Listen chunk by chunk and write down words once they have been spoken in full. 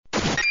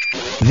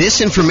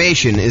This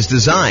information is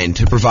designed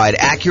to provide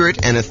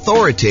accurate and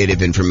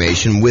authoritative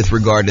information with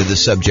regard to the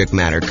subject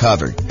matter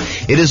covered.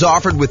 It is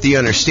offered with the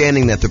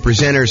understanding that the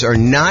presenters are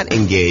not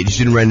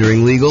engaged in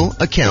rendering legal,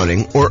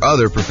 accounting, or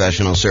other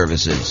professional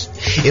services.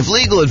 If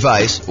legal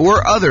advice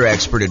or other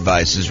expert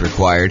advice is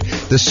required,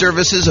 the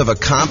services of a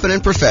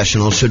competent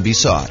professional should be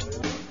sought.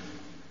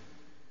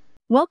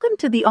 Welcome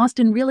to the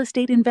Austin Real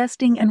Estate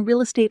Investing and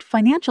Real Estate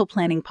Financial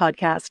Planning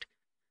Podcast.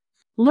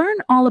 Learn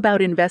all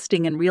about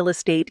investing in real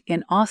estate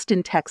in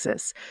Austin,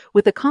 Texas,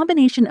 with a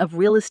combination of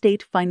real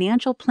estate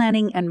financial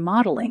planning and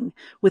modeling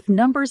with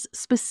numbers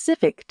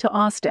specific to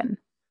Austin.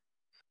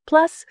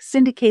 Plus,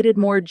 syndicated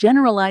more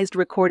generalized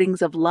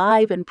recordings of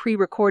live and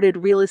pre-recorded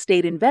real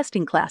estate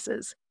investing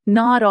classes,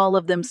 not all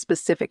of them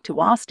specific to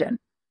Austin.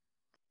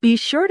 Be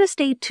sure to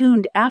stay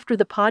tuned after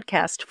the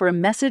podcast for a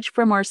message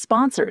from our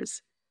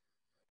sponsors.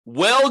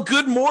 Well,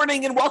 good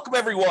morning and welcome,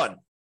 everyone.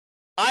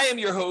 I am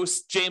your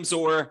host, James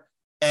Orr,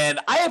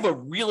 and I have a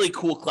really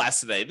cool class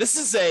today. This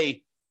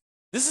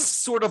is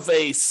sort of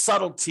a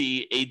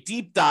subtlety, a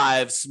deep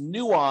dive, some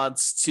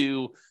nuance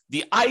to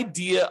the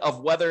idea of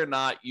whether or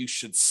not you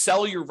should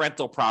sell your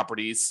rental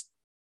properties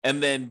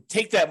and then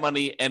take that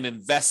money and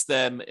invest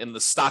them in the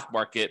stock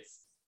market,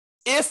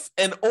 if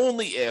and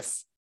only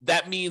if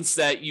that means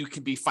that you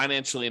can be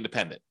financially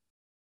independent.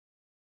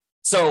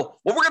 So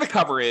what we're going to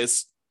cover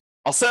is,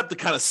 I'll set up the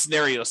kind of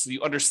scenario so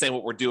you understand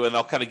what we're doing.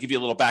 I'll kind of give you a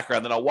little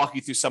background, then I'll walk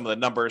you through some of the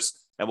numbers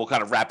and we'll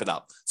kind of wrap it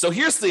up. So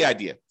here's the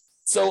idea.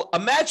 So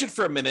imagine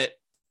for a minute,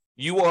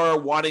 you are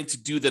wanting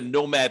to do the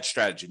nomad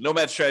strategy.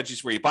 Nomad strategy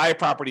is where you buy a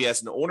property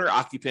as an owner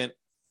occupant.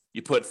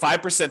 You put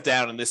 5%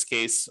 down in this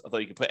case, although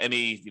you can put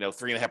any,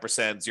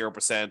 3.5%,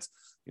 0%,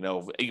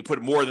 you can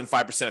put more than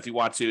 5% if you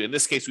want to. In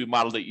this case, we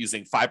modeled it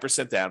using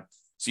 5% down.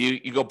 So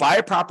you go buy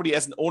a property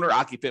as an owner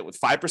occupant with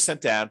 5%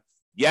 down.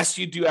 Yes,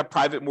 you do have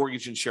private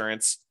mortgage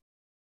insurance,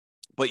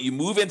 but you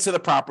move into the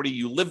property,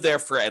 you live there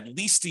for at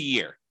least a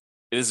year.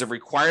 It is a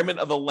requirement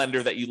of the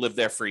lender that you live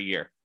there for a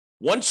year.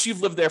 Once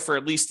you've lived there for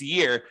at least a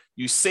year,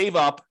 you save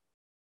up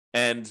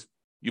and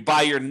you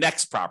buy your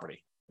next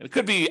property. And it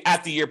could be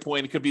at the year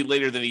point, it could be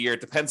later than a year. It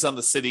depends on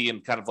the city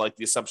and kind of like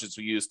the assumptions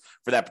we use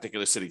for that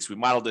particular city. So we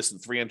modeled this in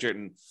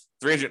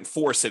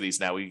 304 cities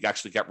now. We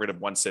actually got rid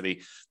of one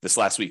city this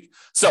last week.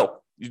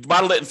 So you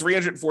modeled it in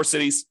 304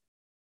 cities.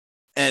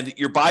 And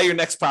you buy your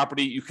next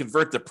property, you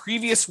convert the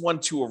previous one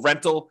to a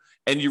rental,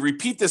 and you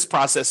repeat this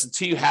process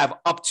until you have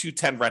up to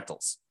 10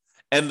 rentals.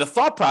 And the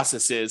thought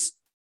process is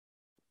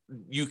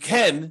you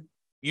can,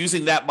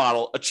 using that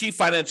model, achieve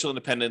financial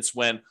independence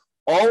when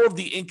all of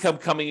the income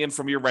coming in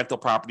from your rental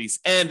properties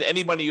and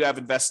any money you have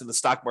invested in the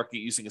stock market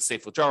using a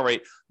safe withdrawal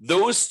rate,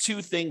 those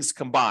two things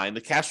combined,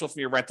 the cash flow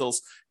from your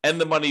rentals and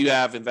the money you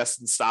have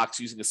invested in stocks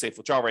using a safe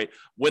withdrawal rate,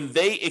 when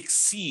they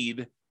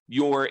exceed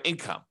your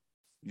income,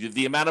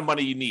 the amount of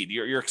money you need,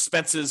 your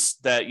expenses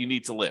that you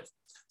need to live.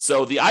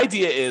 So the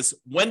idea is,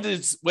 when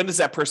does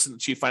that person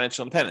achieve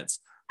financial independence?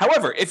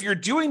 However, if you're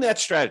doing that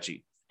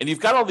strategy and you've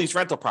got all these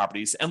rental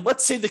properties, and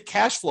let's say the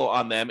cash flow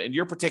on them in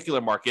your particular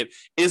market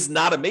is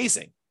not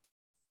amazing,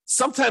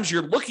 sometimes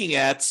you're looking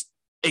at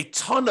a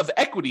ton of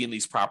equity in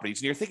these properties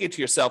and you're thinking to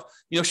yourself,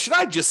 should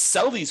I just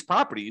sell these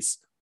properties,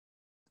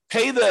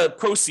 pay the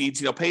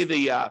proceeds, pay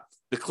the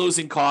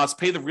closing costs,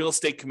 pay the real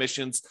estate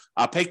commissions,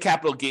 pay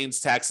capital gains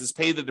taxes,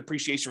 pay the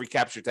depreciation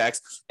recapture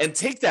tax, and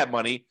take that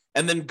money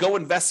and then go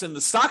invest in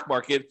the stock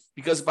market?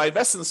 Because if I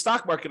invest in the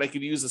stock market, I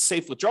can use a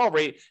safe withdrawal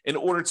rate in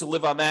order to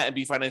live on that and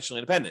be financially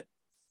independent.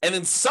 And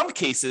in some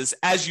cases,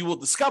 as you will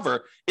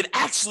discover, it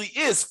actually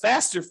is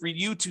faster for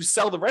you to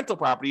sell the rental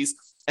properties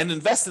and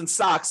invest in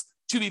stocks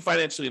to be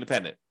financially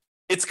independent.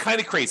 It's kind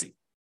of crazy.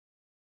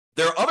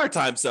 There are other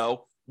times,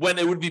 though, when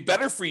it would be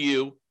better for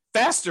you,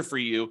 faster for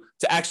you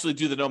to actually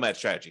do the nomad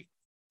strategy.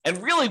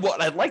 And really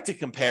what I'd like to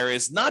compare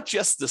is not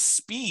just the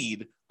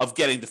speed of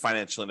getting to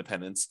financial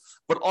independence,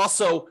 but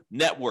also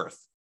net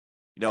worth.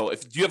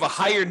 If you have a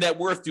higher net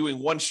worth doing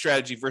one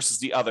strategy versus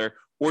the other,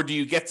 or do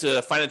you get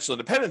to financial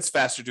independence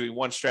faster doing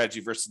one strategy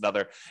versus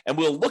another? And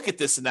we'll look at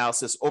this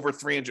analysis over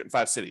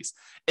 305 cities.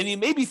 And you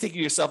may be thinking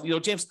to yourself,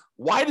 James,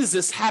 why does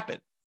this happen?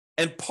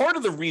 And part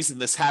of the reason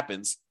this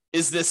happens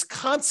is this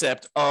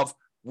concept of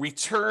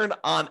return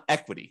on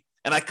equity.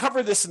 And I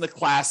covered this in the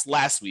class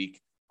last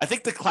week. I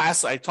think the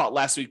class I taught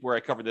last week where I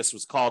covered this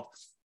was called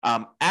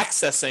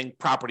accessing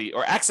property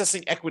or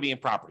accessing equity in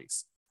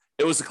properties.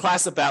 It was a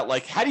class about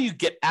how do you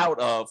get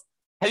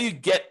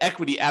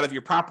equity out of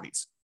your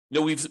properties?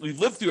 We've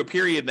lived through a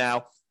period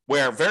now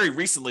where very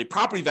recently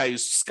property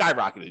values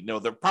skyrocketed.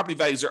 The property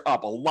values are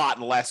up a lot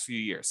in the last few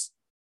years.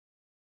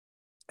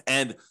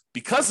 And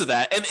because of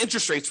that, and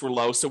interest rates were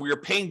low, so we were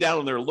paying down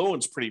on their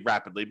loans pretty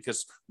rapidly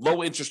because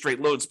low interest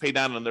rate loans pay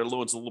down on their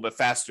loans a little bit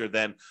faster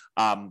than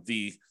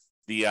the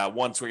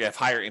ones where you have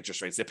higher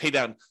interest rates. They pay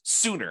down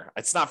sooner.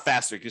 It's not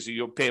faster because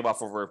you pay them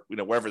off over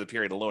wherever the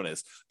period of loan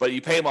is, but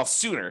you pay them off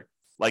sooner.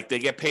 Like they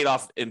get paid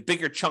off in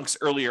bigger chunks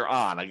earlier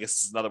on. I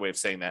guess is another way of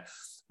saying that.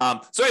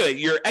 So anyway,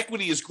 your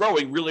equity is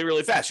growing really,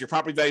 really fast. Your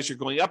property values are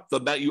going up. The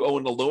amount you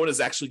own alone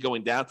is actually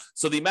going down.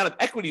 So the amount of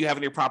equity you have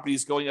in your property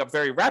is going up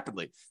very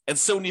rapidly. And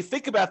so when you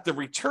think about the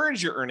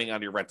returns you're earning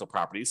on your rental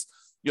properties,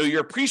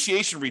 your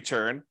appreciation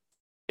return,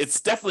 it's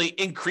definitely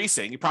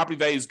increasing. Your property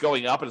value is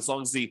going up. And as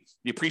long as the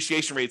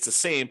appreciation rate is the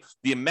same,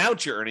 the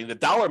amount you're earning, the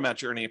dollar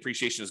amount you're earning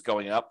appreciation is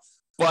going up.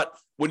 But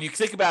when you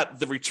think about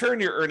the return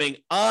you're earning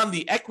on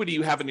the equity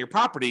you have in your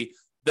property,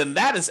 then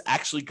that is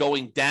actually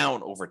going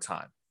down over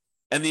time.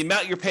 And the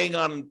amount you're paying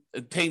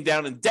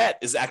down in debt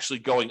is actually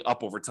going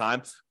up over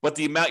time. But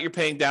the amount you're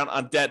paying down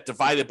on debt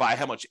divided by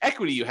how much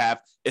equity you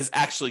have is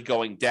actually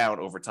going down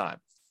over time.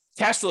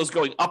 Cash flow is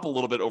going up a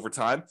little bit over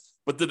time,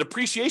 but the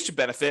depreciation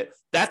benefit,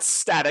 that's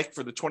static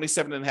for the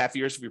 27 and a half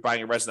years if you're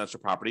buying a residential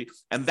property.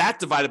 And that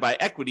divided by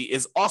equity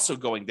is also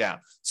going down.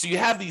 So you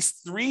have these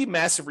three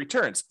massive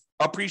returns: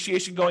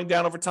 appreciation going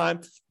down over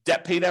time,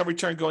 debt pay down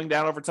return going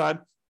down over time,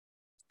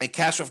 and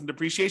cash flow from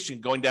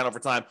depreciation going down over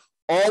time,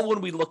 all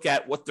when we look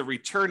at what the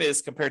return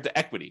is compared to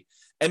equity.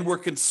 And we're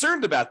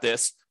concerned about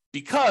this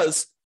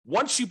because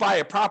once you buy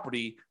a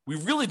property, we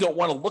really don't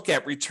want to look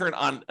at return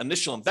on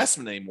initial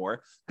investment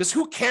anymore, because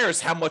who cares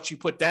how much you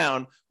put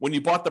down when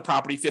you bought the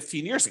property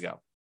 15 years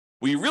ago?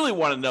 What you really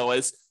want to know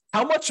is,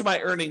 how much am I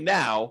earning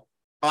now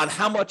on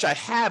how much I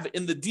have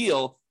in the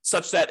deal,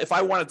 such that if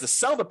I wanted to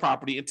sell the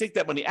property and take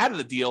that money out of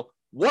the deal,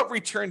 what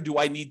return do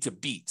I need to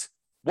beat?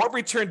 What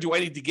return do I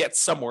need to get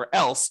somewhere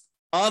else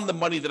on the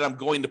money that I'm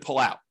going to pull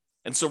out?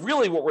 And so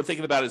really what we're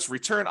thinking about is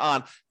return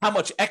on how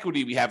much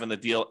equity we have in the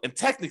deal. And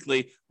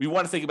technically, we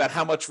want to think about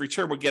how much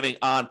return we're getting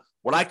on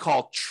what I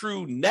call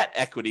true net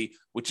equity,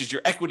 which is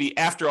your equity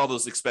after all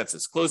those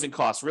expenses: closing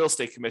costs, real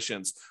estate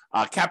commissions,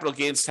 capital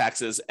gains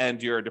taxes,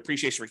 and your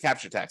depreciation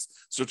recapture tax.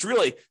 So it's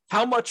really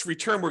how much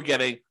return we're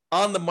getting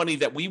on the money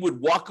that we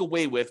would walk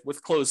away with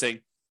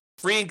closing,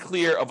 free and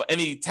clear of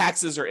any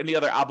taxes or any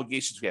other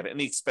obligations we have,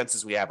 any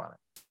expenses we have on it.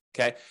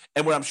 Okay.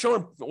 And what I'm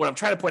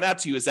trying to point out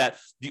to you is that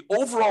the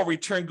overall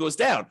return goes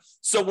down.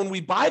 So when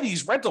we buy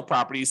these rental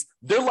properties,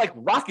 they're like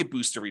rocket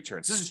booster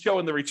returns. This is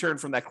showing the return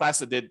from that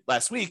class I did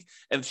last week,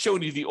 and it's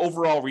showing you the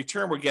overall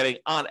return we're getting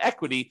on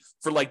equity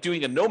for like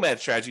doing a nomad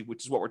strategy,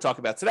 which is what we're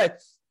talking about today.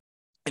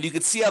 And you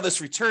can see how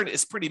this return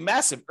is pretty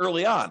massive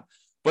early on.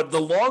 But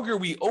the longer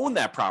we own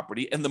that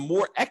property and the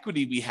more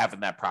equity we have in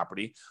that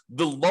property,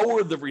 the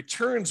lower the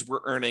returns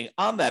we're earning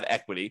on that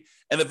equity,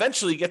 and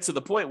eventually get to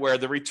the point where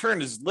the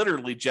return is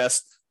literally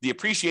just the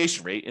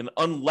appreciation rate, an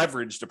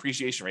unleveraged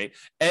appreciation rate,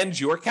 and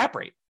your cap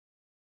rate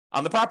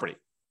on the property.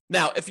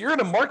 Now, if you're in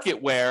a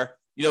market where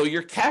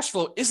your cash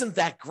flow isn't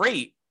that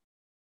great,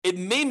 it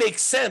may make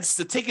sense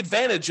to take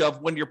advantage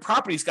of when your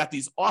property's got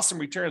these awesome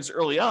returns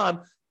early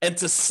on and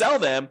to sell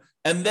them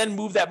and then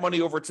move that money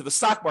over to the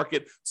stock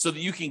market so that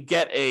you can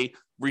get a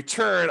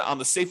return on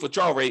the safe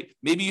withdrawal rate.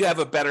 Maybe you have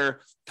a better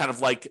kind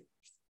of like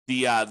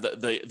the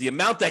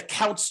amount that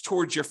counts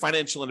towards your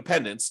financial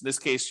independence. In this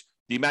case,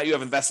 the amount you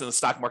have invested in the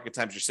stock market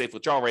times your safe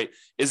withdrawal rate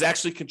is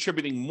actually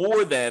contributing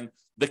more than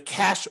the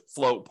cash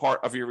flow part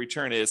of your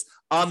return is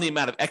on the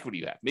amount of equity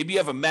you have. Maybe you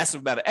have a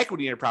massive amount of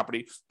equity in your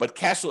property, but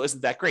cash flow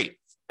isn't that great.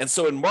 And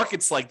so in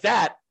markets like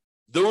that,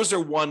 those are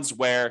ones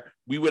where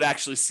we would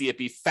actually see it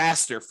be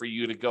faster for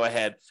you to go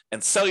ahead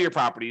and sell your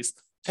properties,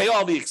 pay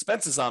all the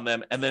expenses on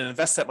them, and then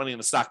invest that money in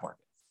the stock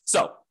market.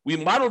 So we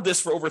modeled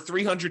this for over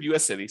 300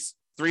 U.S. cities.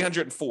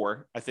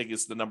 304, I think,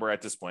 is the number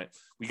at this point.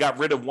 We got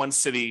rid of one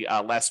city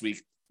last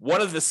week.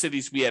 One of the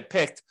cities we had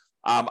picked,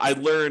 I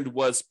learned,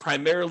 was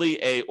primarily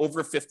a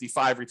over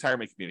 55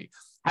 retirement community.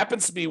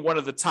 Happens to be one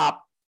of the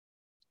top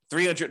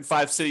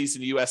 305 cities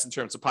in the U.S. in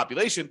terms of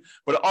population,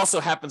 but it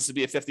also happens to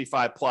be a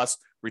 55 plus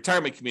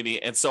retirement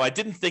community. And so I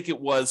didn't think it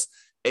was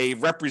a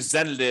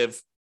representative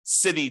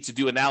city to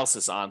do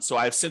analysis on. So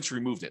I've since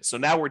removed it. So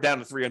now we're down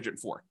to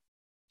 304.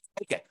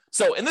 Okay.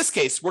 So in this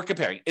case, we're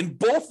comparing in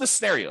both the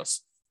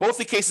scenarios, both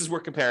the cases we're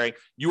comparing,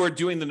 you are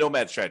doing the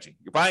nomad strategy.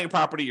 You're buying a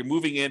property, you're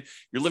moving in,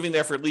 you're living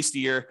there for at least a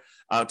year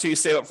until you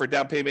save up for a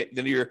down payment.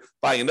 Then you're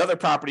buying another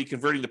property,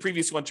 converting the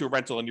previous one to a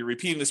rental, and you're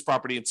repeating this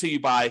property until you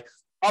buy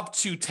up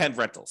to 10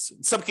 rentals.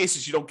 In some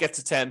cases, you don't get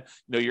to 10.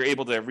 You're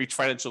able to reach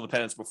financial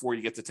independence before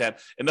you get to 10.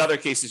 In other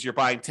cases, you're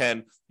buying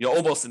 10,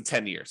 almost in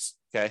 10 years.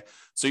 Okay.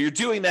 So you're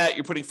doing that.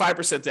 You're putting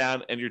 5%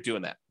 down and you're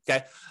doing that.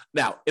 Okay.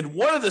 Now, in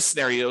one of the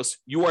scenarios,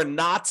 you are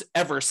not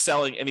ever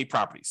selling any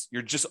properties.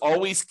 You're just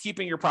always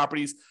keeping your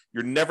properties.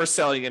 You're never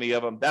selling any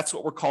of them. That's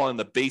what we're calling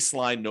the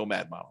baseline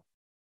nomad model.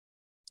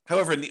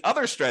 However, in the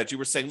other strategy,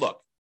 we're saying,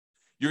 look,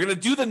 you're going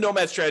to do the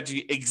nomad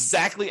strategy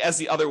exactly as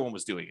the other one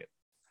was doing it.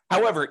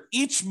 However,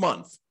 each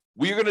month,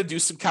 we're going to do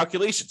some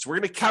calculations. We're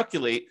going to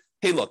calculate,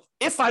 hey, look,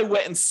 if I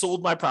went and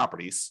sold my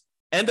properties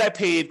and I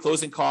paid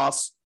closing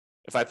costs,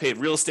 if I paid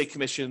real estate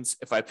commissions,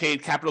 if I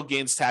paid capital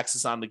gains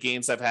taxes on the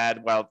gains I've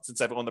had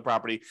since I've owned the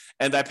property,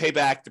 and I pay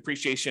back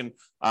depreciation,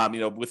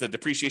 with a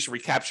depreciation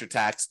recapture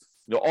tax,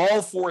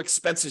 all four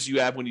expenses you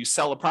have when you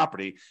sell a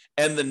property,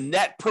 and the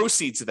net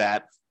proceeds of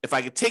that if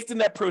I could take the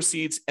net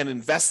proceeds and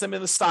invest them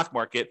in the stock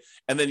market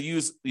and then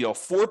use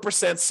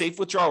 4% safe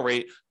withdrawal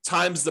rate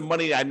times the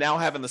money I now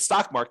have in the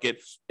stock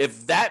market,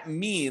 if that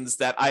means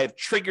that I have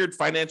triggered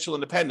financial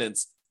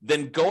independence,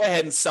 then go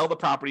ahead and sell the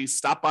properties,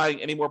 stop buying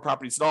any more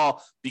properties at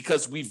all,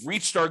 because we've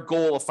reached our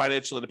goal of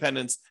financial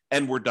independence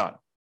and we're done.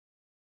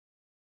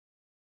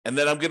 And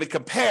then I'm going to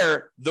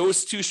compare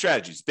those two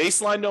strategies,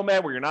 baseline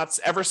Nomad, where you're not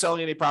ever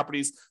selling any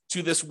properties,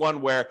 to this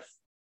one where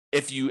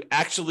if you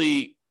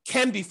actually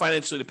can be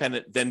financially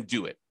independent, then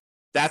do it.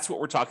 That's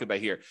what we're talking about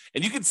here.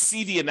 And you can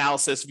see the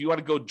analysis if you want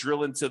to go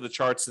drill into the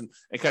charts and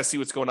kind of see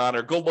what's going on,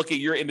 or go look at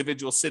your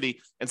individual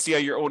city and see how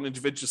your own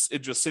individual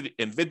city,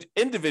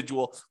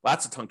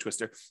 lots of tongue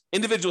twister,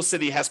 individual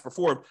city has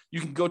performed. You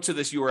can go to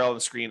this URL on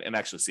the screen and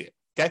actually see it.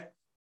 Okay.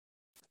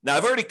 Now,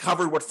 I've already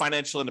covered what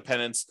financial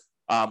independence.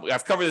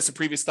 I've covered this in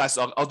previous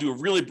classes. I'll do a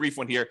really brief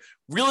one here.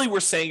 Really, we're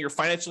saying you're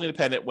financially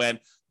independent when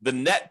the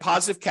net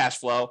positive cash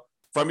flow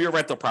from your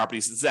rental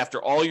properties is after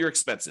all your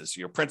expenses,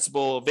 your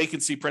principal,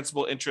 vacancy,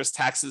 principal, interest,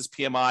 taxes,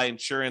 PMI,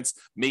 insurance,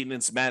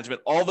 maintenance,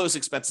 management, all those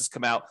expenses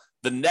come out.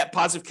 The net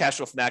positive cash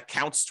flow from that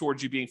counts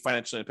towards you being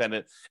financially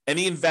independent.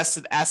 Any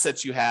invested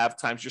assets you have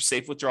times your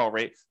safe withdrawal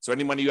rate. So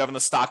any money you have in the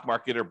stock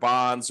market or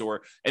bonds,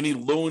 or any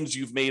loans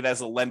you've made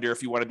as a lender,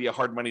 if you want to be a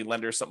hard money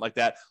lender or something like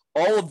that,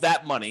 all of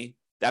that money,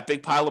 that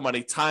big pile of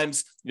money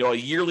times a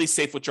yearly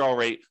safe withdrawal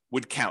rate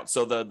would count.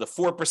 So the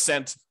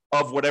 4%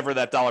 of whatever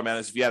that dollar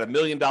amount is, if you had $1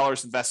 million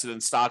invested in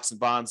stocks and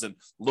bonds and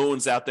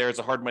loans out there as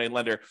a hard money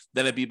lender,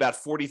 then it'd be about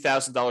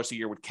 $40,000 a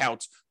year would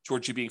count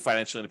towards you being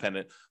financially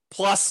independent,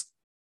 plus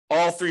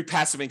all three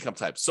passive income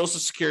types: Social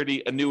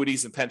Security,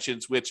 annuities, and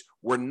pensions, which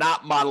we're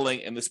not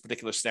modeling in this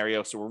particular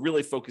scenario. So we're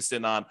really focused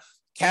in on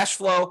cash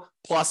flow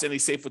plus any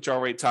safe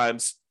withdrawal rate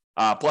times,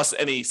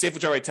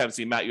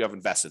 the amount you have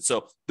invested.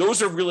 So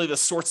those are really the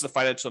sorts of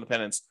financial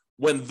independence.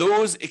 When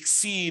those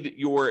exceed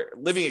your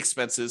living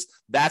expenses,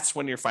 that's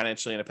when you're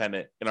financially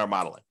independent in our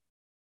modeling.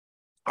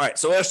 All right,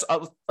 so let's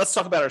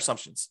talk about our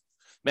assumptions.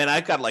 Man,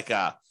 I've got like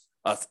a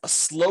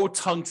slow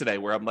tongue today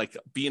where I'm like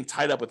being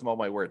tied up with all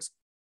my words.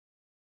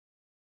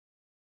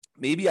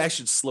 Maybe I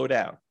should slow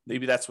down.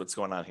 Maybe that's what's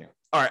going on here.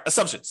 All right,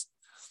 assumptions.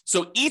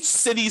 So each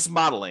city's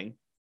modeling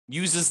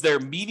uses their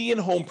median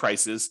home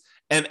prices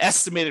and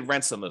estimated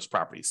rents on those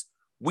properties.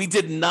 We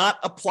did not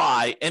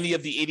apply any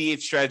of the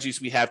 88 strategies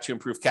we have to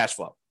improve cash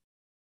flow.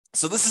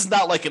 So this is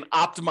not like an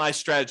optimized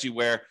strategy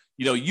where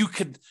you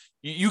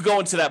go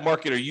into that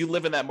market, or you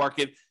live in that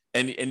market,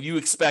 and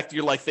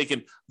you're like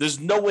thinking, there's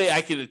no way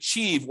I can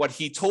achieve what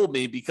he told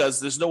me because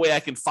there's no way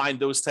I can find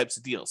those types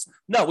of deals.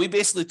 No, we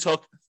basically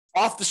took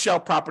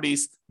off-the-shelf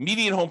properties,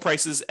 median home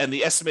prices, and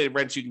the estimated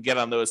rents you can get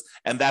on those,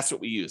 and that's what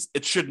we use.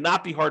 It should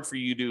not be hard for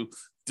you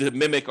to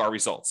mimic our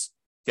results.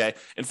 Okay.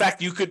 In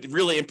fact, you could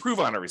really improve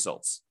on our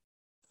results.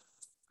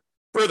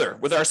 Further,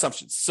 with our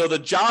assumptions. So the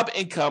job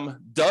income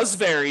does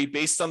vary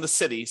based on the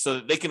city so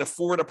that they can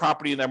afford a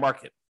property in their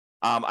market.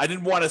 I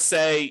didn't want to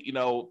say,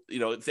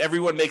 if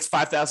everyone makes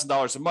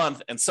 $5,000 a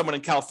month and someone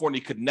in California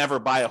could never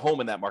buy a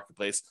home in that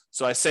marketplace.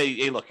 So I say,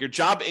 hey, look, your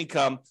job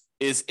income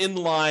is in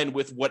line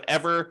with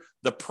whatever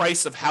the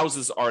price of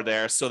houses are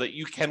there so that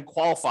you can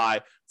qualify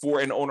for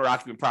an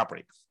owner-occupant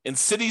property. In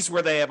cities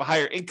where they have a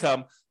higher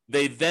income,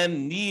 they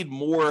then need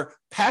more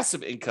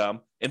passive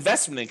income,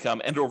 investment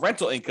income, and or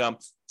rental income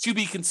to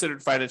be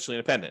considered financially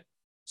independent.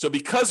 So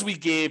because we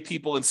gave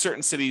people in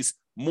certain cities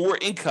more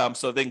income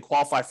so they can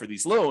qualify for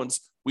these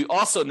loans, we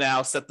also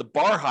now set the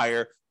bar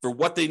higher for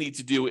what they need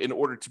to do in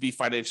order to be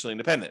financially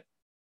independent.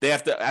 They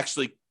have to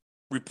actually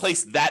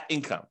replace that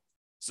income.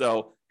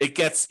 So it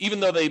gets, even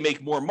though they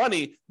make more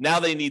money, now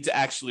they need to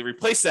actually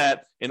replace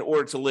that in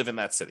order to live in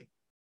that city.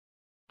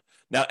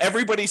 Now,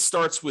 everybody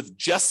starts with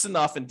just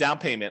enough in down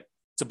payment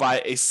to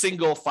buy a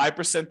single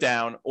 5%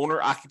 down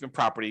owner-occupant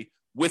property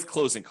with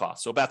closing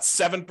costs. So about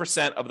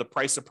 7% of the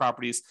price of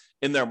properties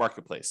in their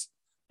marketplace.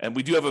 And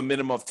we do have a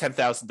minimum of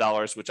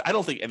 $10,000, which I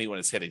don't think anyone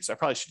is hitting. So I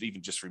probably should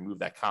even just remove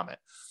that comment.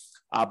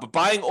 But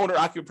buying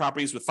owner-occupant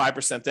properties with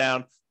 5%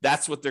 down,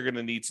 that's what they're going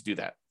to need to do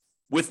that.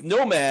 With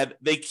Nomad,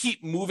 they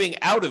keep moving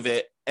out of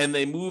it and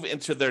they move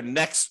into their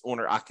next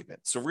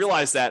owner-occupant. So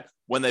realize that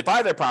when they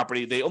buy their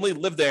property, they only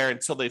live there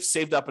until they've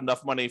saved up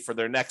enough money for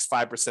their next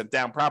 5%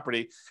 down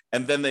property,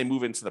 and then they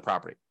move into the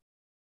property.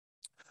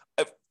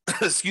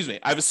 Excuse me.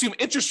 I've assumed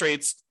interest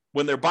rates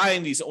when they're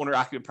buying these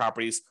owner-occupant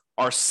properties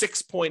are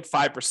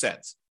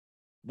 6.5%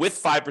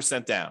 with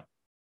 5% down.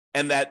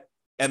 And that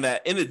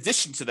in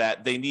addition to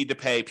that, they need to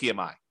pay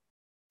PMI,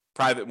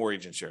 private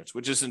mortgage insurance,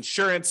 which is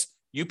insurance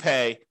you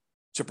pay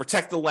to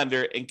protect the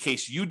lender in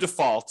case you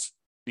default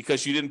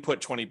because you didn't put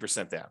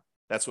 20% down.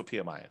 That's what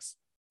PMI is.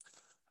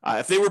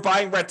 If they were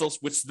buying rentals,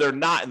 which they're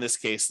not in this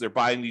case, they're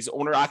buying these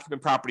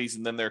owner-occupant properties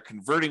and then they're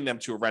converting them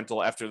to a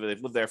rental after they've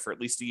lived there for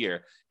at least a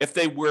year. If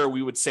they were,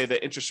 we would say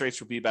that interest rates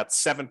would be about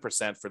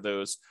 7% for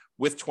those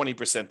with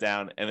 20%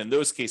 down. And in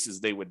those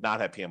cases, they would not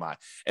have PMI.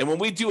 And when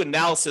we do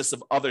analysis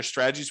of other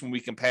strategies, when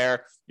we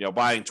compare,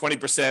 buying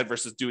 20%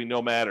 versus doing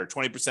Nomad, or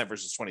 20%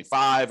 versus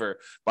 25, or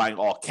buying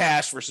all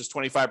cash versus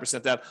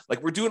 25% down,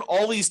 like we're doing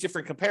all these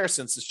different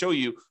comparisons to show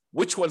you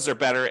which ones are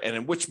better and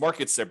in which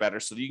markets they're better,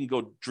 so that you can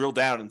go drill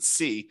down and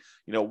see,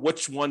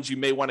 which ones you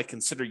may want to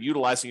consider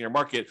utilizing in your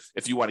market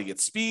if you want to get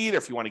speed or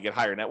if you want to get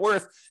higher net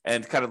worth,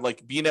 and kind of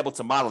like being able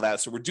to model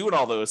that. So we're doing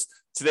all those.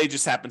 Today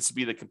just happens to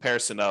be the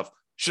comparison of,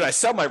 should I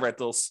sell my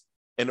rentals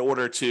in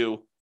order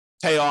to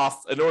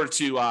invest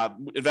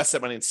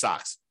that money in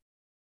stocks?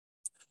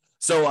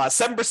 So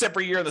 7% per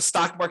year in the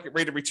stock market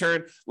rate of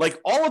return, like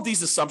all of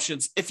these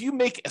assumptions, if you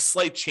make a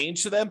slight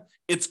change to them,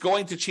 it's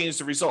going to change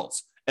the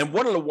results. And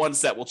one of the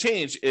ones that will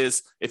change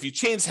is if you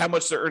change how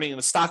much they're earning in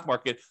the stock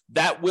market,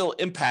 that will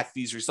impact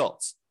these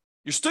results.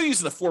 You're still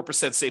using the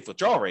 4% safe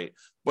withdrawal rate,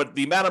 but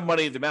the amount of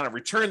money, the amount of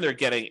return they're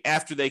getting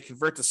after they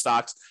convert to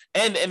stocks,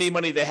 and any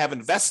money they have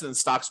invested in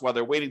stocks while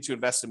they're waiting to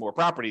invest in more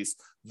properties,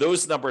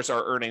 those numbers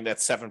are earning that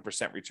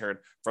 7% return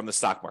from the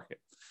stock market.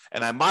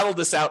 And I modeled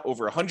this out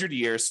over 100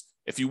 years.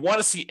 If you want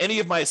to see any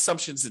of my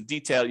assumptions in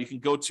detail, you can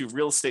go to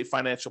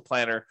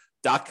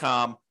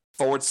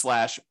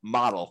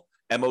realestatefinancialplanner.com/model,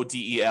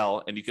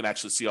 MODEL, and you can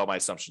actually see all my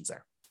assumptions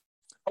there.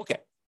 Okay,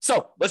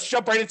 so let's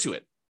jump right into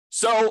it.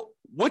 So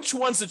which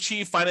ones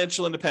achieve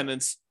financial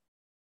independence?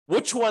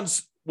 Which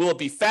ones will it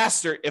be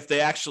faster if they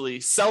actually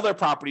sell their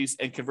properties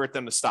and convert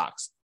them to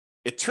stocks?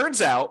 It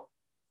turns out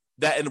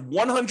that in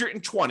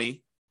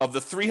 120 of the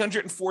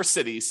 304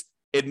 cities,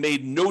 it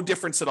made no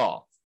difference at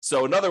all.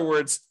 So in other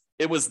words,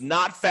 it was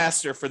not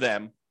faster for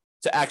them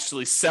to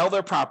actually sell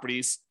their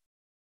properties,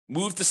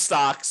 move to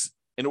stocks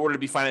in order to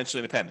be financially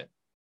independent.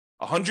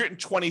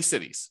 120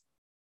 cities,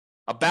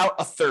 about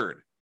a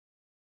third.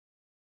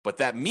 But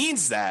that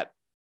means that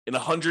in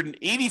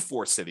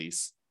 184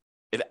 cities,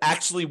 it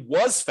actually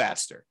was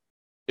faster.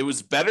 It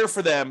was better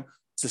for them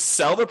to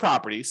sell their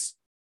properties,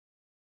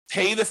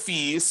 pay the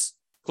fees,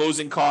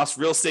 closing costs,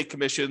 real estate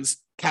commissions,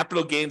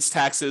 capital gains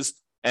taxes,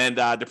 and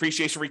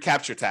depreciation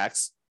recapture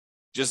tax.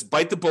 Just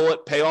bite the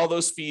bullet, pay all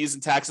those fees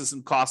and taxes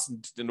and costs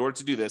in order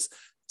to do this.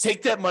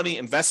 Take that money,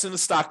 invest in the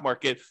stock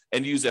market,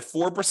 and use a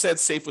 4%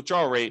 safe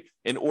withdrawal rate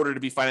in order to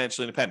be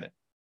financially independent.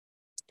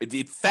 It'd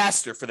be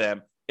faster for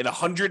them in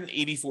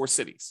 184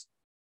 cities.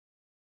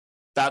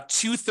 About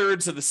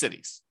 2/3 of the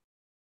cities.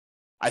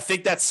 I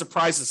think that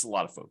surprises a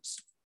lot of folks.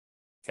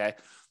 Okay.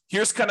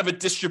 Here's kind of a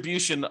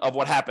distribution of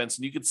what happens.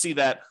 And you can see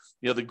that,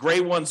 the gray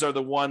ones are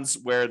the ones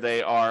where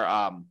they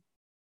are,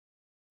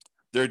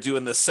 they're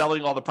doing the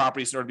selling all the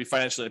properties in order to be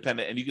financially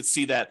independent. And you can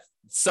see that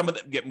some of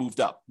them get moved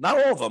up. Not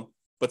all of them,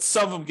 but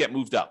some of them get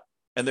moved up.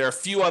 And there are a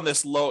few on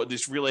this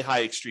really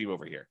high extreme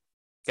over here.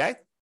 Okay.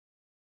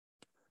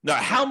 Now,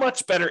 how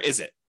much better is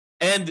it?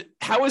 And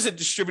how is it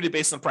distributed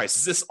based on price?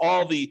 Is this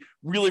all the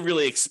really,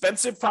 really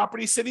expensive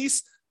property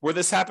cities where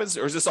this happens?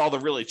 Or is this all the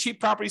really cheap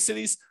property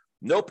cities?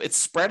 Nope, it's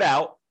spread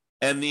out.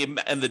 And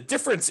the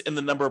difference in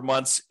the number of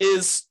months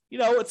is,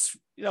 it's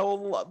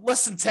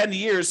less than 10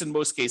 years in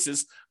most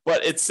cases,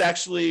 but it's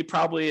actually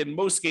probably in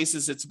most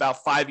cases, it's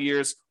about 5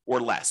 years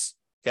or less.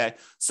 Okay.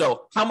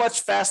 So how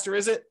much faster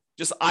is it?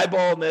 Just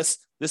eyeballing this.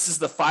 This is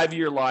the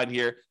 5-year line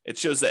here. It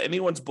shows that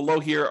anyone's below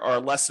here are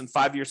less than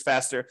 5 years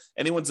faster.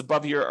 Anyone's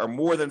above here are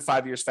more than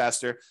 5 years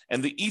faster.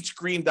 And each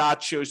green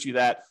dot shows you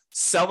that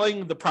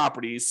selling the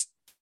properties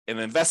and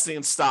investing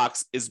in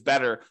stocks is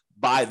better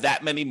by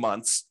that many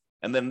months.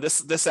 And then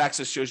this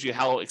axis shows you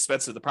how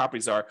expensive the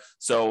properties are.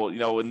 So,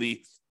 in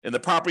the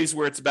properties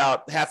where it's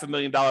about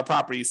 $500,000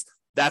 properties,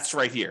 that's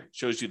right here.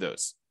 Shows you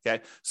those.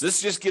 Okay. So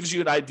this just gives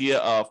you an idea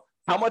of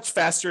how much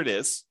faster it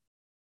is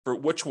for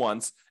which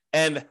ones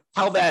and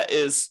how that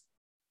is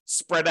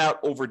spread out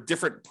over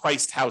different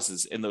priced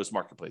houses in those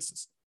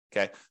marketplaces.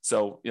 Okay.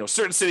 So,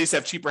 certain cities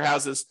have cheaper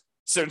houses,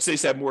 certain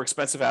cities have more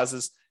expensive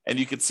houses, and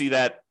you can see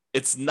that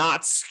it's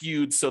not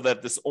skewed so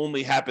that this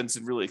only happens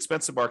in really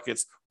expensive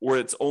markets, or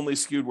it's only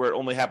skewed where it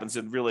only happens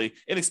in really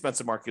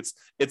inexpensive markets.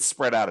 It's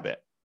spread out a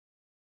bit.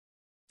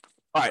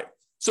 All right.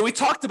 So we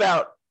talked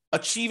about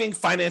achieving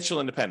financial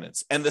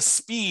independence and the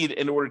speed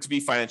in order to be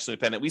financially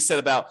independent. We said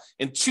about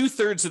in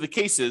 2/3 of the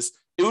cases,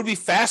 it would be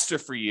faster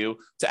for you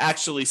to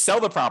actually sell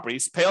the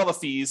properties, pay all the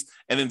fees,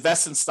 and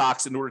invest in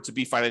stocks in order to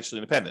be financially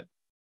independent.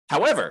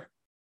 However,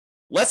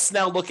 let's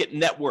now look at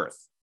net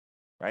worth,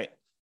 right?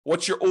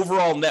 What's your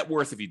overall net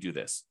worth if you do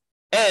this?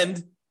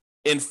 And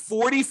in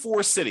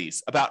 44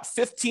 cities, about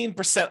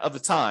 15% of the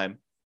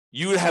time,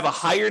 you would have a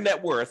higher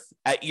net worth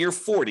at year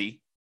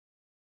 40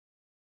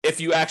 if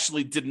you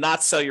actually did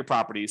not sell your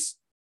properties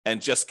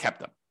and just kept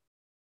them.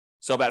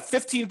 So about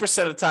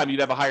 15% of the time,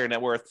 you'd have a higher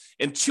net worth.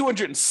 In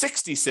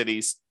 260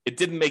 cities, it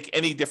didn't make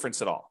any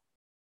difference at all.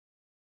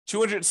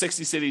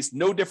 260 cities,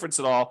 no difference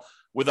at all.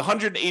 With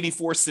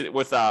 184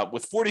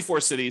 with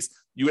 44 cities,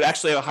 you would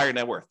actually have a higher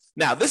net worth.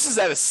 Now, this is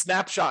at a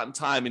snapshot in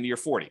time in year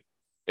 40.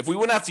 If we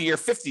went out to year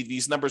 50,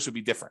 these numbers would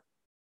be different,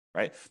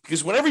 right?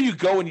 Because whenever you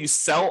go and you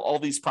sell all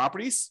these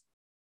properties,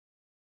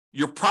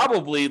 you're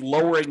probably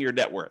lowering your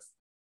net worth.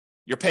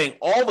 You're paying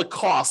all the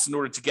costs in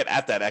order to get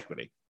at that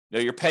equity.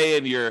 You're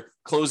paying your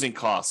closing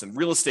costs and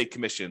real estate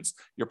commissions.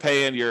 You're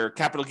paying your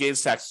capital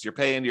gains taxes. You're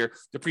paying your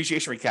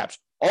depreciation recapture.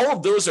 All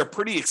of those are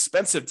pretty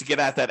expensive to get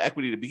at that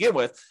equity to begin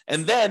with.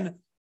 And then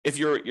if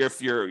you're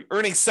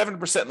earning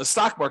 7% in the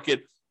stock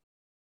market,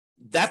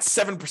 that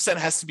 7%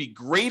 has to be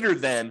greater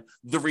than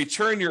the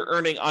return you're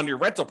earning on your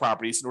rental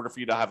properties in order for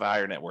you to have a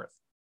higher net worth,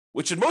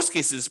 which in most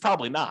cases is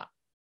probably not.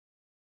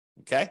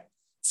 Okay.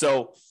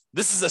 So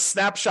this is a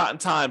snapshot in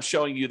time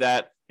showing you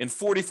that in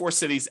 44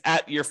 cities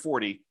at year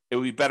 40, it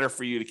would be better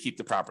for you to keep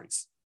the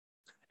properties.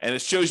 And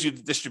it shows you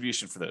the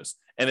distribution for those.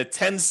 And it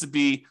tends to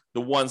be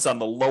the ones on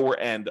the lower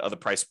end of the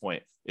price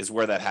point is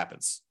where that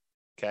happens.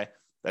 Okay.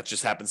 That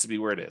just happens to be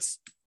where it is.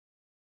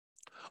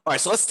 All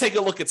right. So let's take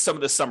a look at some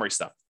of the summary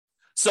stuff.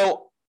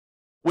 So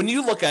when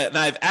you look at it, and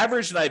I have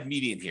average and I have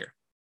median here.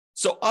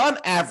 So on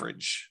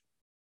average,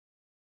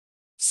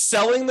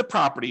 selling the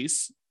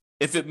properties,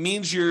 if it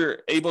means you're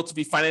able to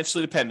be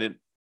financially independent,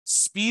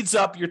 speeds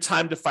up your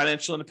time to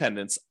financial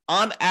independence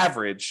on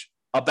average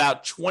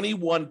about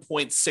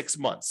 21.6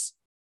 months,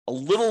 a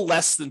little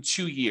less than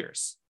 2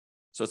 years.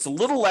 So it's a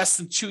little less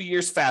than 2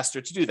 years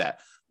faster to do that.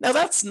 Now,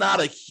 that's not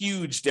a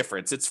huge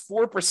difference. It's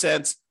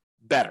 4%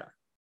 better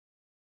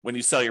when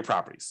you sell your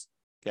properties.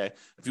 Okay,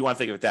 if you want to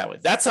think of it that way.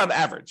 That's on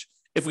average.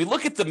 If we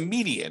look at the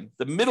median,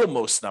 the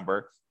middlemost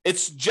number,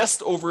 it's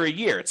just over a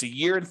year. It's a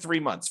year and 3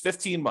 months,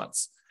 15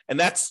 months. And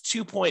that's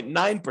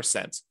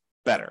 2.9%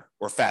 better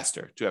or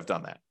faster to have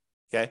done that.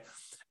 Okay.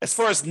 As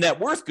far as net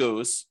worth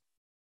goes,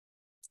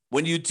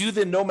 when you do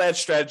the nomad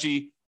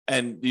strategy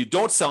and you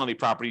don't sell any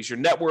properties, your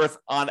net worth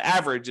on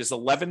average is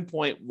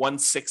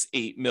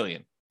 11.168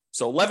 million.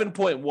 So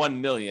 11.1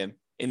 million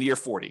in year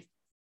 40.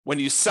 When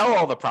you sell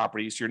all the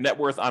properties, your net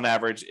worth on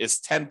average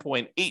is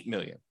 10.8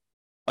 million,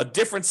 a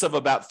difference of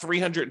about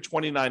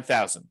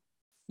 329,000.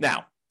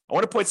 Now, I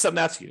want to point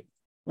something out to you.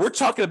 We're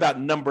talking about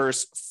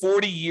numbers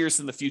 40 years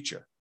in the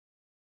future.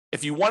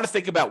 If you want to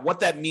think about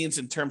what that means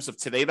in terms of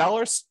today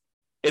dollars,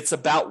 it's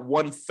about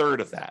 1/3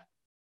 of that.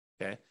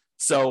 Okay.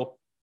 So,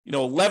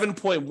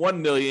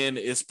 11.1 million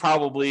is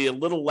probably a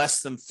little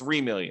less than 3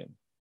 million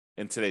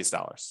in today's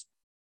dollars.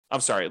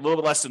 I'm sorry, a little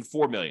bit less than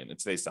 4 million in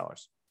today's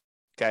dollars.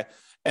 Okay.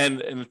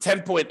 And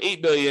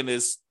 10.8 million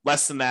is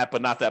less than that,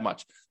 but not that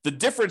much. The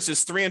difference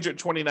is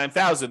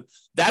 329,000.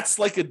 That's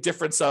like a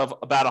difference of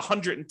about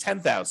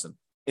 110,000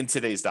 in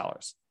today's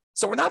dollars.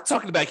 So we're not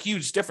talking about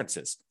huge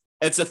differences.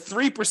 It's a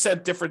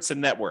 3% difference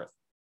in net worth.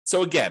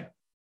 So again,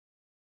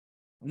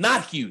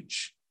 not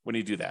huge when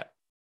you do that.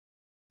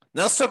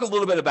 Now let's talk a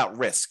little bit about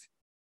risk.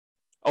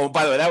 Oh,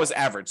 by the way, that was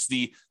average.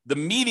 The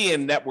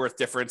median net worth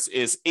difference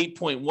is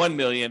 8.1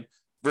 million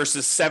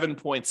versus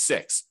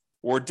 7.6,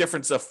 or a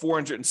difference of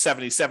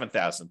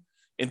 477,000.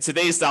 In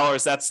today's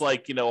dollars, that's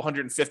like,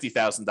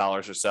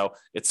 $150,000 or so.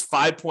 It's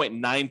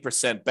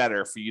 5.9%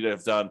 better for you to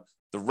have done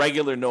the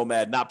regular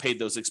nomad, not paid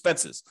those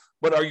expenses.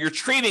 But you're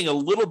trading a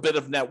little bit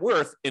of net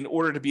worth in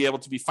order to be able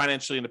to be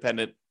financially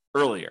independent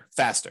earlier,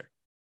 faster.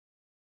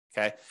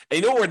 Okay.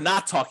 And what we're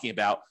not talking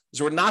about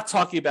is we're not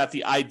talking about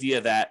the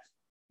idea that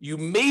you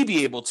may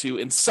be able to,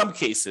 in some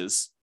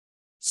cases,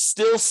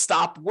 still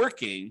stop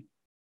working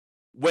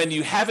when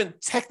you haven't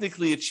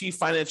technically achieved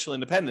financial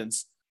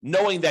independence,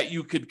 knowing that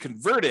you could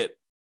convert it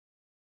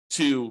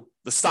to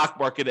the stock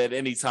market at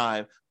any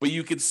time, but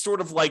you could sort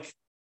of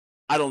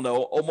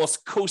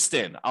almost coast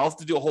in. I'll have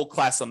to do a whole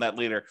class on that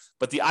later.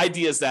 But the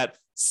idea is that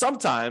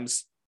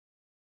sometimes,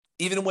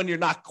 even when you're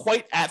not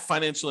quite at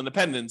financial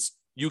independence,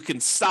 you can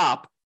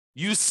stop,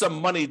 use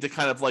some money to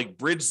kind of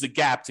bridge the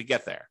gap to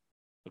get there.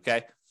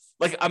 Okay.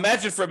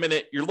 Imagine for a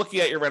minute, you're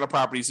looking at your rental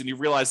properties and you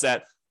realize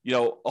that,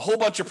 a whole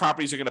bunch of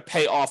properties are going to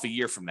pay off a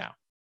year from now,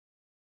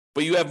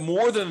 but you have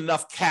more than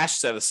enough cash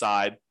set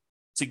aside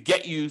to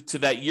get you to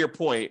that year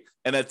point.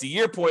 And at the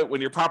year point,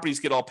 when your properties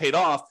get all paid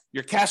off,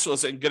 your cash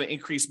flows are going to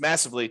increase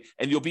massively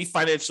and you'll be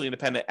financially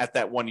independent at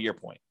that 1 year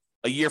point,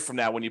 a year from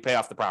now when you pay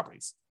off the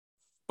properties.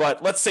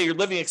 But let's say your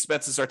living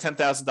expenses are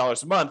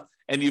 $10,000 a month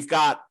and you've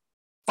got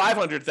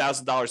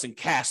 $500,000 in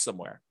cash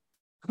somewhere.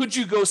 Could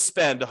you go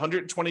spend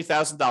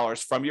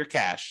 $120,000 from your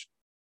cash,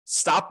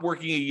 stop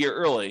working a year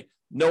early,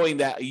 knowing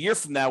that a year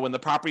from now, when the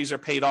properties are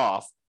paid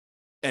off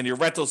and your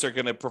rentals are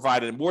going to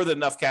provide more than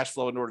enough cash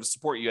flow in order to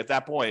support you at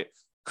that point,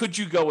 could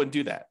you go and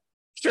do that?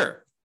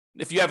 Sure.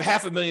 If you have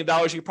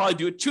 $500,000, you could probably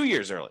do it 2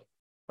 years early,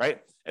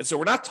 right? And so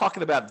we're not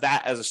talking about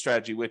that as a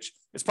strategy, which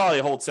is probably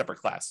a whole separate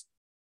class.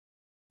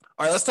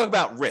 All right, let's talk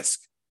about risk.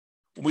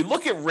 When we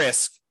look at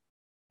risk,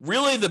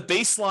 really the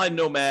baseline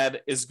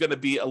nomad is going to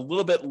be a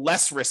little bit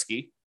less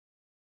risky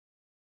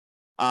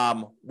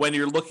when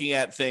you're looking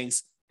at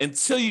things,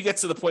 until you get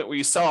to the point where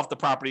you sell off the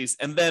properties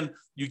and then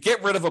you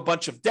get rid of a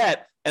bunch of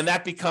debt, and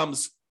that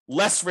becomes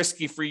less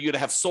risky for you to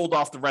have sold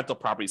off the rental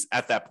properties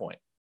at that point.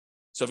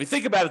 So if you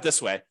think about it this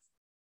way,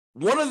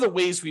 one of the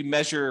ways we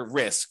measure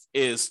risk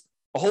is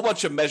a whole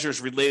bunch of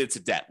measures related to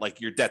debt, like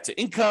your debt to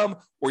income,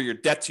 or your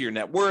debt to your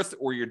net worth,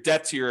 or your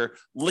debt to your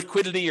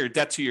liquidity, or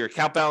debt to your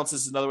account balance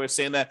is another way of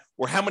saying that,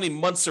 or how many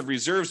months of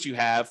reserves you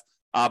have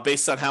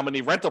based on how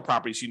many rental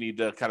properties you need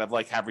to kind of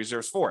have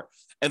reserves for.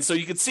 And so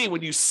you can see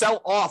when you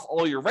sell off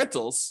all your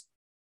rentals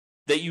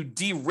that you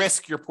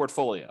de-risk your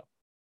portfolio.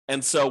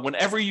 And so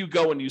whenever you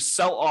go and you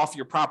sell off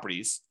your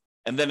properties,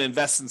 and then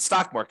invest in the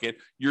stock market,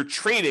 you're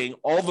trading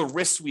all the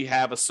risks we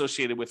have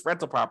associated with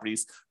rental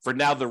properties for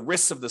now the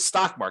risks of the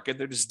stock market.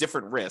 They're just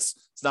different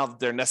risks. It's not that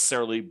they're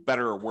necessarily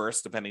better or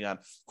worse, depending on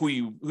who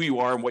you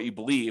are and what you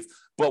believe.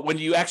 But when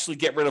you actually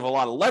get rid of a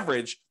lot of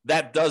leverage,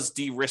 that does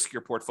de-risk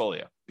your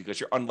portfolio because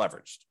you're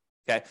unleveraged.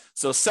 Okay.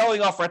 So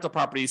selling off rental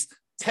properties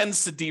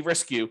tends to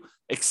de-risk you,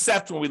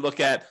 except when we look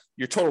at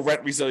your total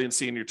rent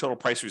resiliency and your total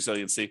price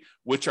resiliency,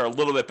 which are a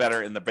little bit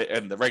better in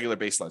the regular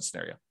baseline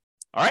scenario.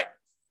 All right.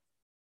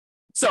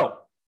 So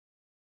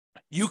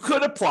you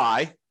could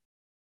apply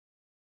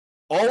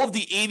all of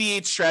the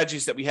 88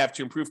 strategies that we have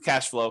to improve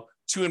cash flow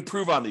to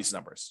improve on these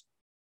numbers.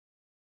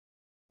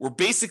 We're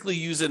basically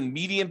using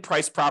median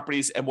price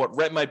properties and what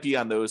rent might be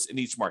on those in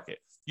each market.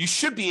 You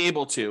should be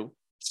able to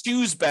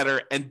choose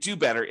better and do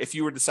better if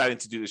you were deciding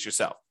to do this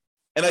yourself.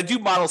 And I do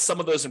model some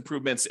of those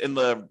improvements in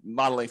the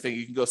modeling thing.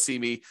 You can go see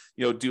me,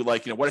 do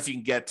like, what if you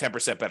can get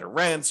 10% better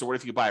rents, or what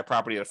if you buy a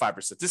property at a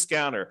 5%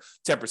 discount or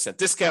 10%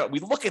 discount? We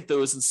look at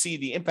those and see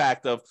the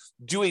impact of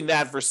doing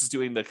that versus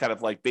doing the kind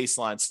of like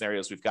baseline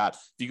scenarios we've got.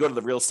 If you go to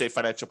the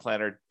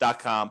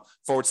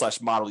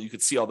realestatefinancialplanner.com/model, you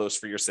can see all those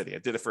for your city. I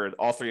did it for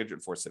all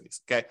 304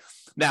 cities. Okay.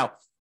 Now,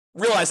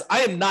 realize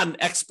I am not an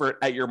expert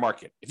at your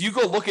market. If you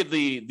go look at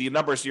the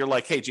numbers and you're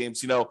like, hey,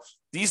 James,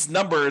 these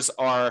numbers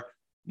are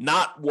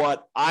not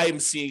what I'm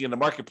seeing in the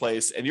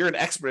marketplace, and you're an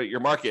expert at your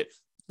market,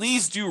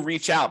 please do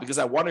reach out because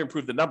I want to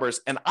improve the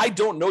numbers. And I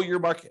don't know your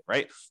market,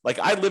 right? Like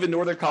I live in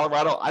Northern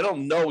Colorado. I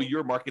don't know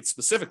your market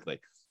specifically,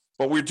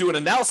 but we're doing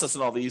analysis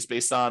on all these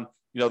based on,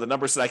 the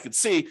numbers that I could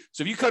see.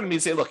 So if you come to me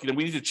and say, look, we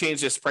need to change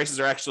this. Prices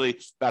are actually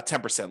about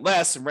 10%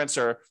 less and rents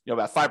are,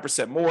 about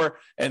 5% more.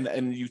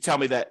 And you tell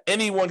me that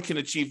anyone can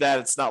achieve that.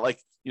 It's not like,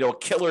 a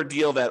killer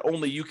deal that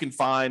only you can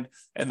find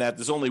and that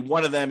there's only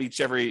one of them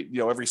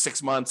every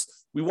 6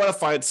 months. We want to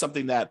find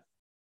something that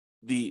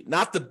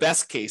not the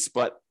best case,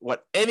 but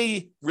what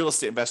any real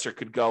estate investor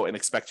could go and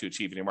expect to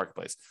achieve in your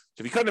marketplace.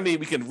 So if you come to me,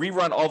 we can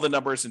rerun all the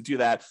numbers and do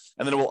that.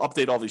 And then we'll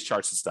update all these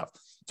charts and stuff.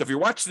 So if you're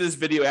watching this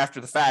video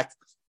after the fact,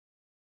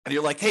 and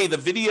you're like, hey,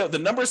 the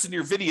numbers in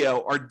your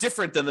video are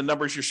different than the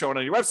numbers you're showing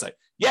on your website.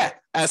 Yeah,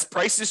 as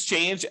prices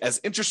change, as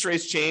interest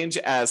rates change,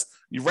 as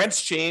your rents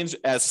change,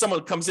 as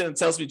someone comes in and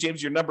tells me,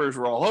 James, your numbers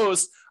are all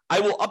hosed, I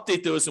will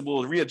update those and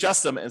we'll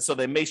readjust them. And so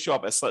they may show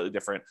up as slightly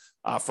different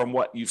from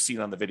what you've seen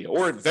on the video,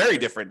 or very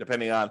different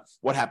depending on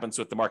what happens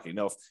with the market.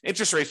 If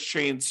interest rates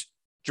change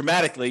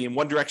dramatically in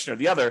one direction or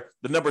the other,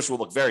 the numbers will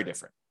look very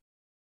different.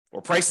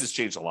 Or prices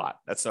change a lot.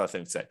 That's another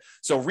thing to say.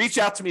 So reach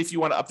out to me if you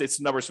want to update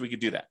some numbers so we can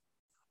do that.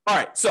 All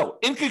right. So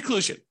in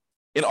conclusion,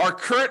 in our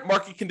current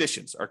market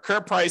conditions, our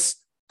current price,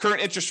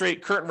 current interest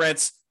rate, current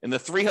rents in the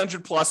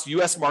 300 plus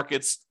US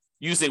markets,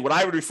 using what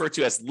I would refer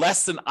to as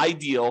less than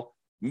ideal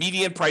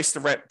median price to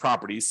rent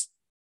properties,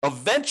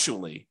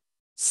 eventually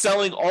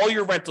selling all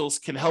your rentals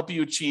can help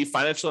you achieve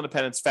financial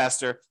independence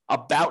faster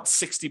about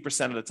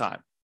 60% of the time.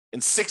 In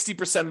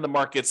 60% of the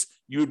markets,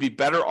 you would be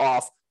better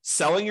off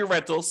selling your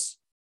rentals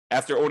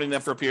after owning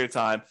them for a period of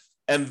time,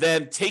 and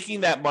then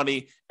taking that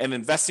money and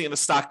investing in the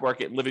stock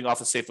market and living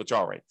off a safe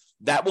withdrawal rate.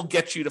 That will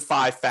get you to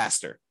 5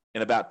 faster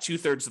in about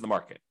 2/3 of the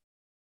market,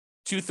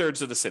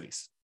 2/3 of the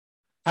cities.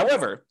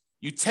 However,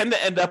 you tend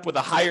to end up with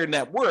a higher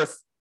net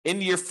worth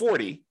in year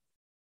 40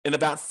 in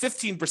about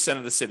 15%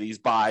 of the cities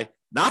by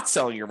not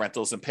selling your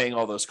rentals and paying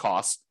all those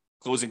costs,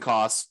 closing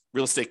costs,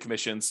 real estate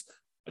commissions,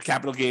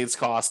 capital gains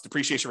costs,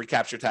 depreciation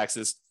recapture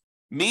taxes,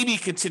 maybe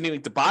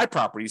continuing to buy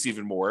properties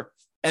even more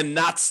and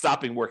not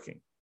stopping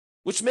working.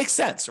 Which makes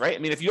sense, right? I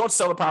mean, if you don't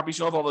sell the properties,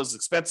 you don't have all those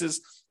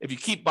expenses. If you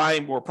keep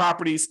buying more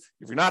properties,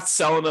 if you're not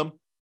selling them,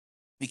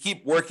 you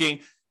keep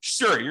working,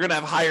 sure, you're going to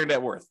have higher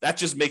net worth. That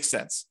just makes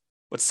sense.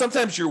 But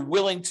sometimes you're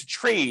willing to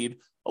trade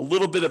a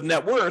little bit of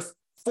net worth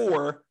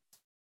for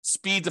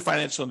speed to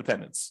financial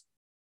independence.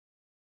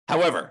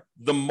 However,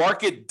 the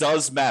market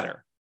does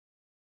matter.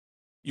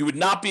 You would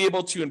not be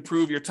able to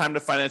improve your time to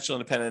financial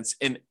independence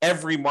in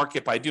every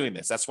market by doing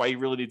this. That's why you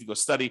really need to go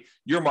study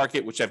your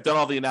market, which I've done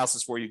all the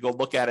analysis for you. Go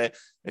look at it.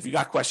 If you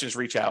got questions,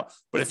 reach out.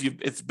 But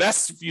it's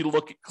best for you to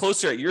look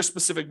closer at your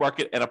specific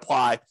market and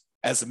apply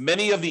as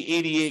many of the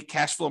 88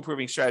 cash flow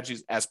improving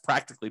strategies as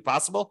practically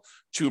possible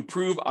to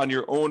improve on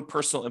your own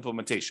personal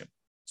implementation.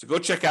 So go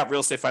check out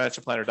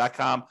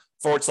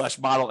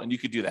realestatefinancialplanner.com/model, and you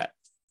could do that.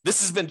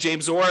 This has been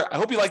James Orr. I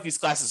hope you like these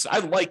classes. I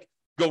like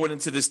going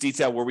into this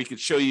detail where we could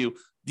show you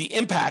the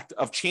impact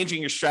of changing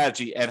your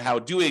strategy and how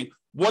doing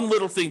one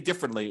little thing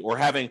differently or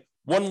having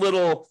one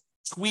little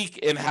tweak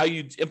in how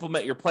you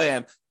implement your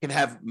plan can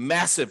have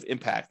massive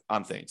impact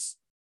on things,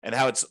 and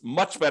how it's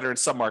much better in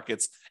some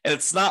markets. And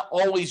it's not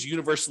always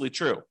universally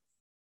true,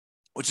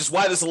 which is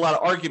why there's a lot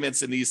of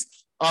arguments in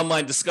these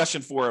online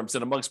discussion forums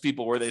and amongst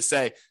people where they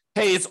say,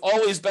 hey, it's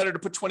always better to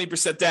put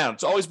 20% down.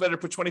 It's always better to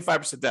put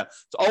 25% down.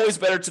 It's always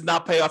better to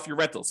not pay off your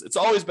rentals. It's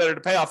always better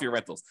to pay off your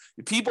rentals.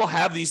 People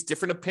have these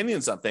different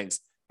opinions on things.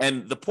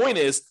 And the point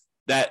is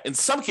that in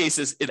some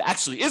cases, it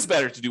actually is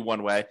better to do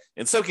one way.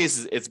 In some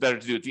cases, it's better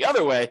to do it the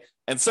other way.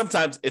 And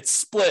sometimes it's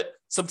split.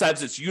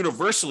 Sometimes it's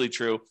universally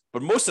true,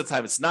 but most of the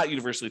time it's not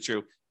universally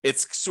true.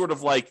 It's sort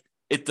of like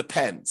It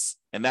depends.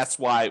 And that's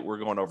why we're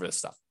going over this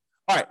stuff.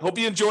 All right. Hope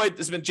you enjoyed.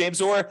 This has been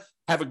James Orr.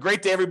 Have a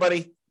great day,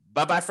 everybody.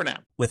 Bye-bye for now.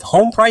 With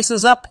home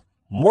prices up,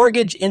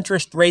 mortgage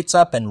interest rates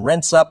up, and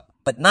rents up,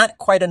 but not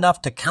quite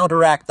enough to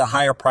counteract the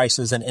higher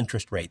prices and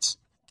interest rates,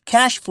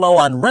 cash flow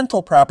on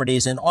rental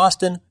properties in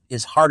Austin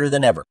is harder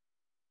than ever.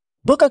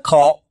 Book a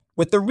call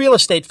with the Real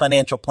Estate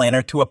Financial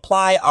Planner to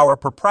apply our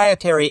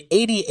proprietary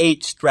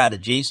 88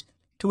 strategies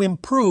to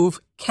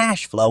improve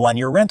cash flow on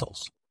your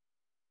rentals.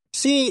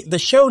 See the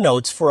show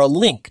notes for a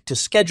link to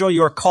schedule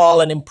your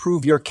call and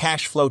improve your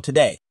cash flow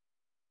today.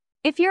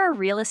 If you're a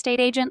real estate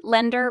agent,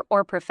 lender,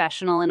 or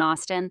professional in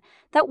Austin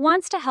that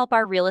wants to help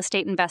our real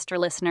estate investor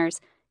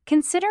listeners,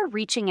 consider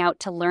reaching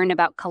out to learn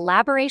about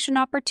collaboration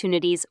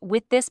opportunities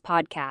with this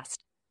podcast.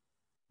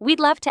 We'd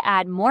love to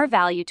add more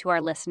value to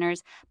our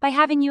listeners by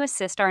having you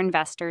assist our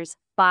investors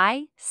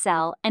buy,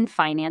 sell, and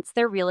finance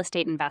their real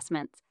estate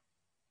investments.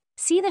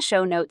 See the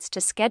show notes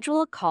to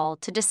schedule a call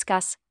to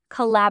discuss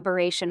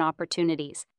collaboration opportunities.